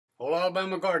Old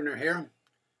Alabama Gardener here,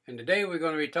 and today we're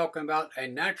going to be talking about a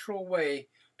natural way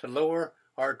to lower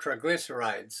our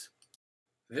triglycerides.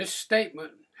 This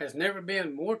statement has never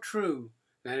been more true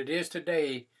than it is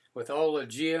today with all the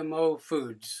GMO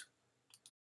foods.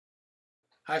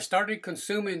 I started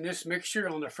consuming this mixture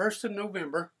on the 1st of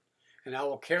November, and I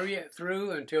will carry it through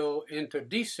until into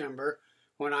December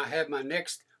when I have my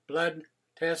next blood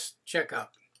test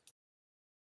checkup.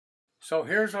 So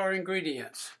here's our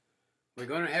ingredients. We're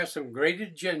going to have some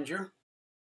grated ginger,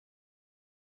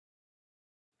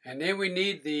 and then we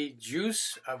need the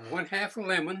juice of 1/2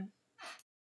 lemon,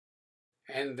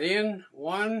 and then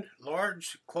 1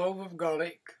 large clove of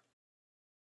garlic,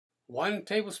 1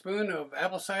 tablespoon of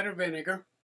apple cider vinegar,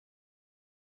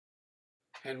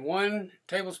 and 1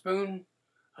 tablespoon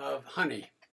of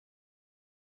honey.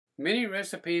 Many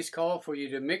recipes call for you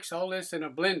to mix all this in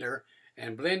a blender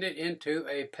and blend it into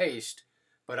a paste,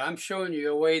 but I'm showing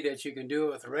you a way that you can do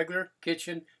it with regular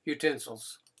kitchen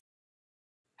utensils.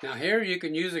 Now here you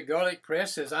can use a garlic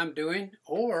press as I'm doing,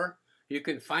 or you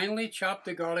can finely chop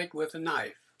the garlic with a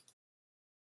knife.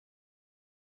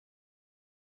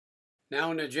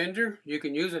 Now in the ginger, you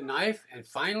can use a knife and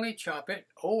finely chop it,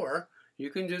 or you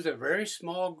can use a very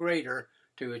small grater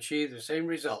to achieve the same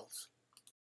results.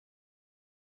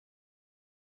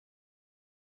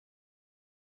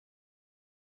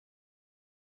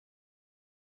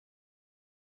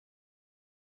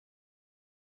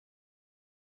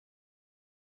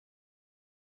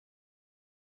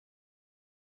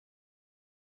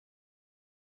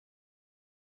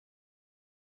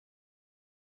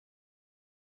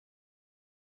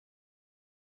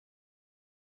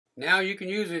 Now you can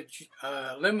use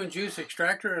a lemon juice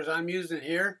extractor as I'm using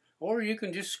here, or you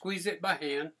can just squeeze it by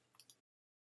hand.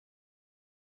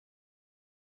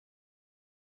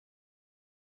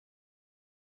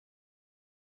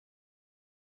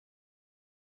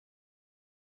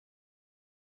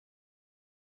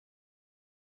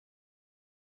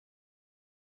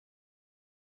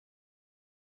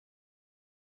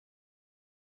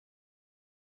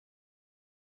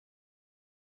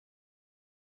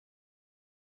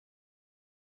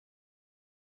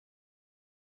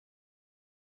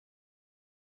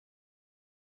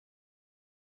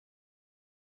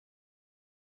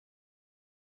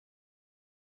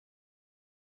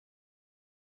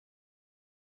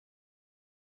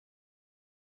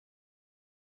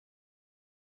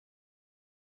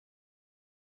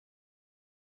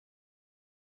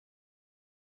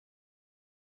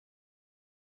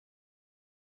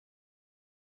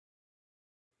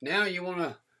 Now you want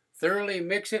to thoroughly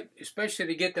mix it, especially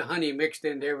to get the honey mixed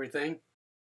into everything.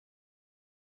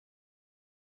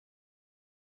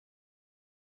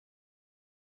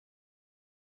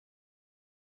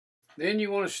 Then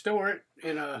you want to store it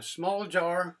in a small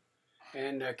jar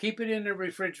and keep it in the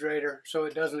refrigerator so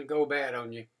it doesn't go bad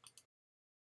on you.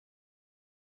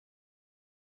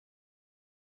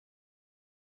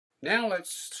 Now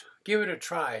let's give it a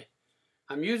try.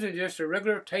 I'm using just a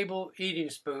regular table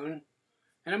eating spoon,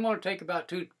 and I'm going to take about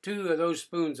two of those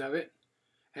spoons of it,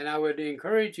 and I would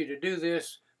encourage you to do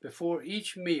this before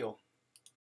each meal.